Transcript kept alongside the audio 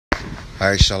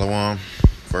Alright, Shalom.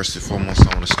 First and foremost,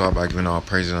 I want to start by giving all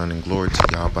praise and honor and glory to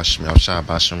Yahweh Bashem Yahshua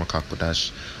Bashem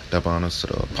Rakakbadash. Double honors to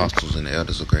the apostles and the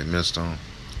elders of Great Millstone.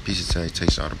 Peace and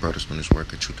salutations to all the brothers from this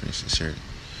work of truth and sincerity.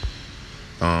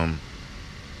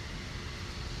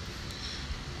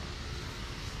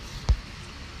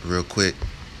 Real quick,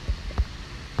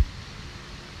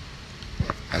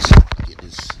 I should get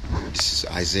this. This is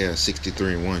Isaiah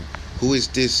 63:1. Who is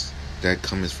this that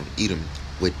cometh from Edom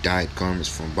with dyed garments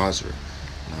from Basra?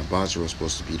 Now, Basra is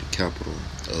supposed to be the capital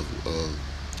of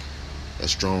a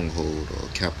stronghold or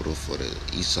capital for the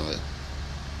Esau.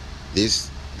 This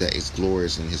that is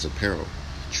glorious in his apparel,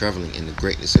 traveling in the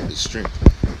greatness of his strength.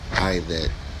 I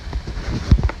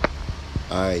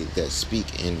that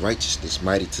speak in righteousness,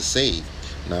 mighty to save.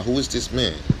 Now, who is this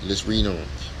man? Let's read on.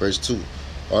 Verse 2.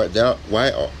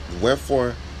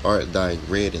 Wherefore art thou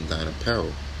red in thine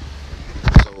apparel?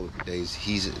 So this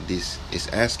is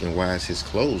asking, why is his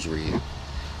clothes red,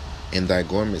 and thy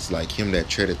garments like him that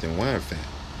treadeth in wine fat?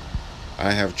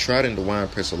 I have trodden the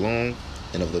winepress alone,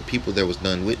 and of the people there was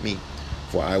none with me,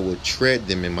 for I will tread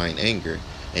them in mine anger,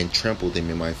 and trample them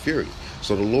in my fury.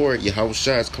 So the Lord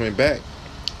Yahushua is coming back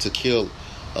to kill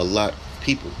a lot of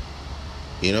people.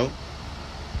 You know,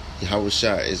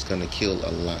 Yahushua is going to kill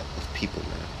a lot of people,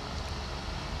 man.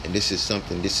 And this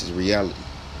is reality.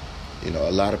 You know,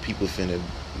 a lot of people finna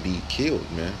be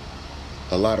killed, man.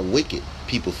 A lot of wicked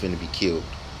people finna be killed.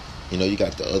 You know, you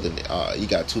got you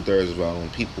got 2/3 of our own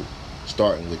people,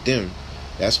 starting with them.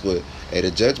 That's what, the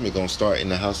judgment gonna start in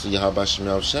the house of Yahweh Bashem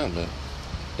Yahshua, man.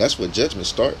 That's where judgment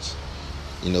starts.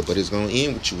 You know, but it's gonna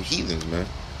end with you heathens, man.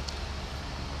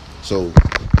 So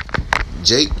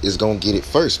Jake is gonna get it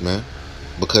first, man,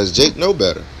 because Jake know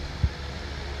better.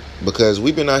 Because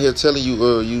we've been out here telling you,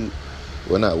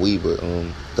 well, not we, but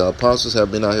the apostles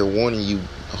have been out here warning you,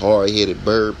 hard-headed,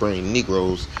 bird-brained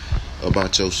Negroes,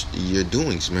 about your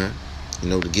doings, man. You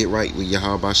know, to get right with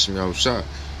Yahweh Bashem Yahshua.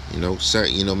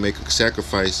 You know, make a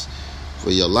sacrifice for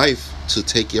your life to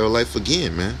take your life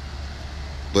again, man.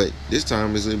 But this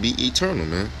time it's gonna be eternal,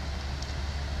 man.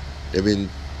 They've been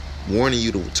warning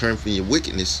you to turn from your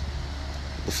wickedness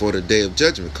before the day of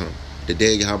judgment come. The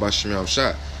day of Yahweh Bashem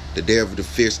Yahshua. The day of the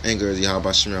fierce anger of Yahweh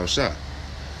Bashem Yahshua.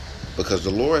 Because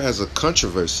the Lord has a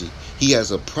controversy. He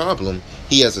has a problem.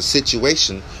 He has a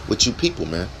situation with you people,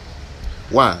 man.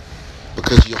 Why?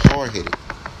 Because you're hard-headed.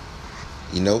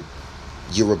 You know?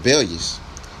 You're rebellious.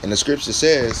 And the scripture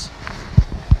says,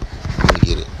 let me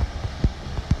get it.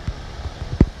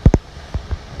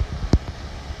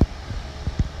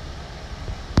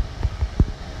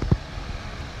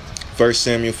 First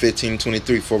Samuel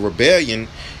 15:23. For rebellion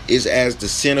is as the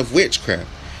sin of witchcraft,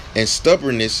 and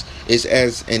stubbornness is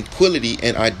as iniquity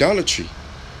and idolatry.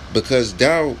 Because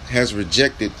thou hast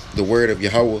rejected the word of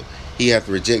Yahweh, he hath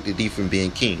rejected thee from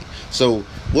being king. So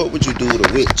what would you do with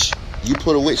a witch? You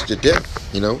put a witch to death,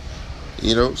 you know.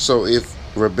 So if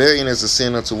rebellion is a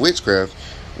sin unto witchcraft,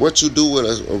 what you do with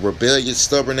a rebellious,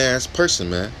 stubborn ass person,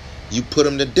 man? You put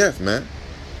him to death, man.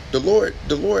 The Lord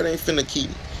ain't finna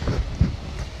keep,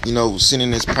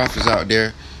 sending his prophets out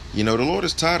there. You know, the Lord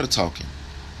is tired of talking.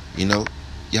 You know,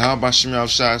 Yahweh Bashem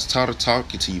Yahshua is tired of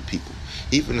talking to you people.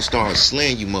 He finna start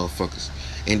slaying you motherfuckers.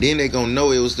 And then they gonna know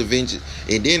it was the vengeance.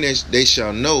 And then they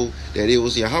shall know that it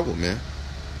was Yahweh, man.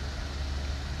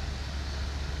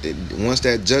 Once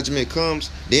that judgment comes,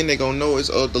 then they gonna know it's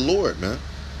of the Lord, man.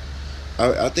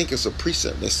 I think it's a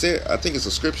precept that said, I think it's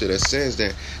a scripture that says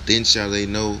that then shall they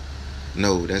know.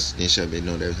 No, then shall they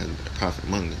know there has been a prophet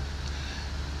among them.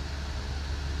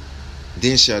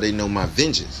 Then shall they know my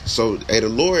vengeance. So, the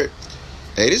Lord,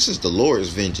 this is the Lord's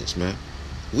vengeance, man.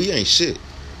 We ain't shit.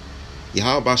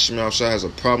 Yahweh Bashem Yahshua has a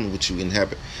problem with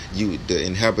the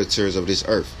inhabitants of this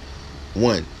earth.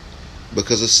 One,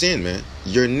 because of sin, man.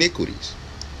 Your iniquities.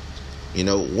 You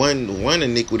know, one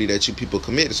iniquity that you people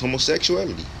commit is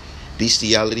homosexuality,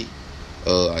 bestiality,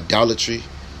 idolatry,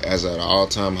 as at an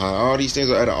all-time high. All these things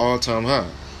are at an all-time high.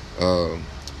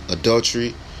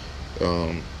 Adultery,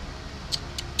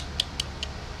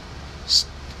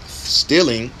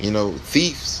 stealing,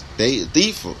 thieves.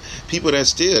 People that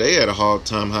steal, they at a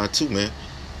all-time high too, man.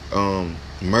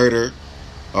 Murder,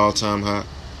 all-time high.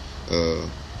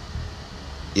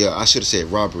 I should have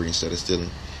said robbery instead of stealing.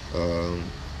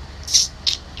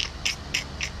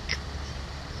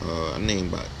 I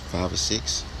named about 5 or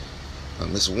 6.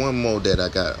 There's one more that I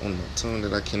got on my tongue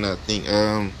that I cannot think.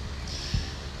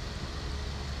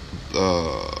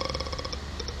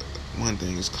 One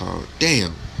thing is called,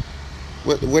 damn.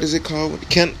 What is it called?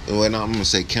 Well, no, I'm gonna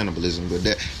say cannibalism, but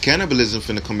that cannibalism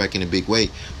finna come back in a big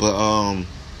way. But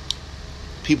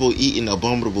people eating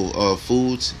abominable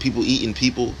foods, people eating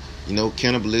people, You know,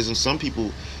 cannibalism. Some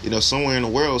people, somewhere in the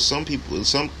world, some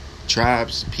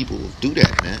tribes, people do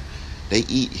that, man. They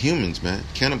eat humans, man.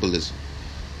 Cannibalism.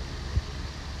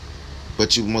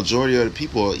 But majority of the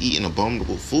people are eating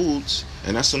abominable foods,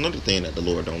 and that's another thing that the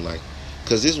Lord don't like.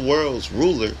 Because this world's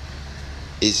ruler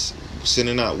is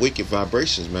sending out wicked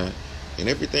vibrations, man. And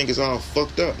everything is all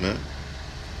fucked up, man.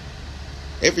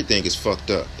 Everything is fucked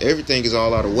up. Everything is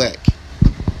all out of whack.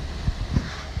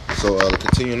 So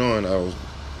continuing on,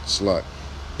 slot.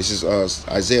 This is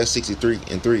Isaiah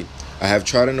 63:3. I have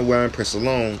trodden the wire and pressed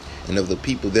along, and of the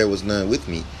people there was none with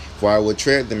me. For I will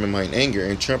tread them in mine anger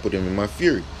and trample them in my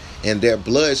fury. And their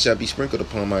blood shall be sprinkled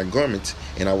upon my garments,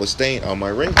 and I will stain all my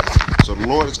raiment. So the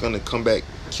Lord is going to come back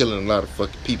killing a lot of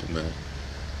fucking people, man.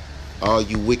 All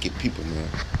you wicked people, man.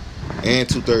 And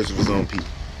 2/3 of his own people.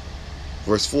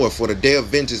 Verse 4, for the day of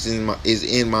vengeance is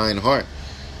in mine heart,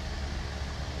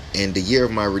 and the year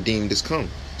of my redeemed is come.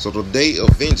 So the day of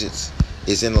vengeance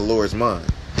is in the Lord's mind.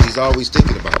 He's always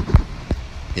thinking about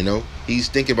it. He's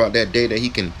thinking about that day that he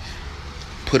can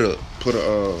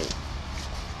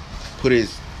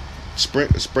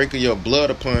sprinkle your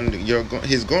blood upon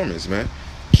his garments, man.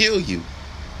 Kill you.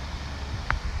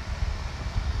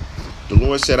 The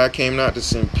Lord said, I came not to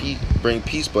bring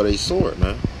peace, but a sword,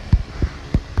 man.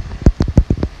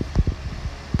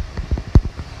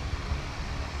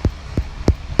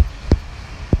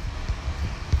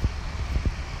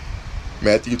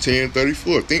 Matthew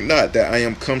 10:34. Think not that I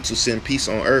am come to send peace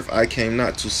on earth. I came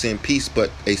not to send peace,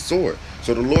 but a sword.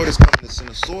 So the Lord is coming to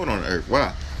send a sword on earth.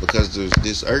 Why? Because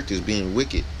this earth is being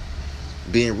wicked,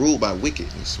 being ruled by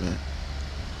wickedness, man.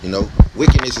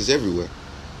 Wickedness is everywhere.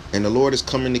 And the Lord is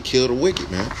coming to kill the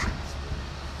wicked, man.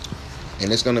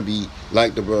 And it's going to be,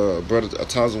 like the brother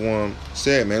Atazawam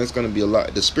said, man, it's going to be a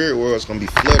lot. The spirit world is going to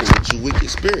be flooded with you wicked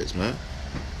spirits, man.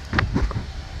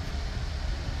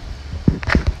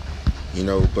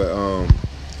 But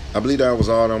I believe that was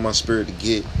all on my spirit to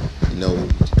get,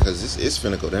 because it's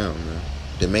finna go down, man.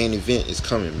 The main event is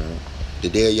coming, man. The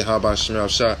day of Yahweh Shemal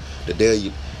Shah, the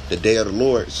day of the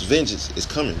Lord's vengeance is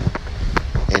coming.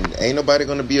 And ain't nobody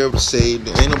gonna be able to save,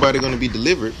 ain't nobody gonna be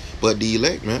delivered but the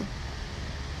elect, man.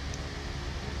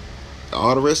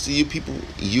 All the rest of you people,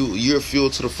 you're fuel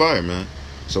to the fire, man.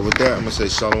 So with that, I'm gonna say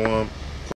shalom.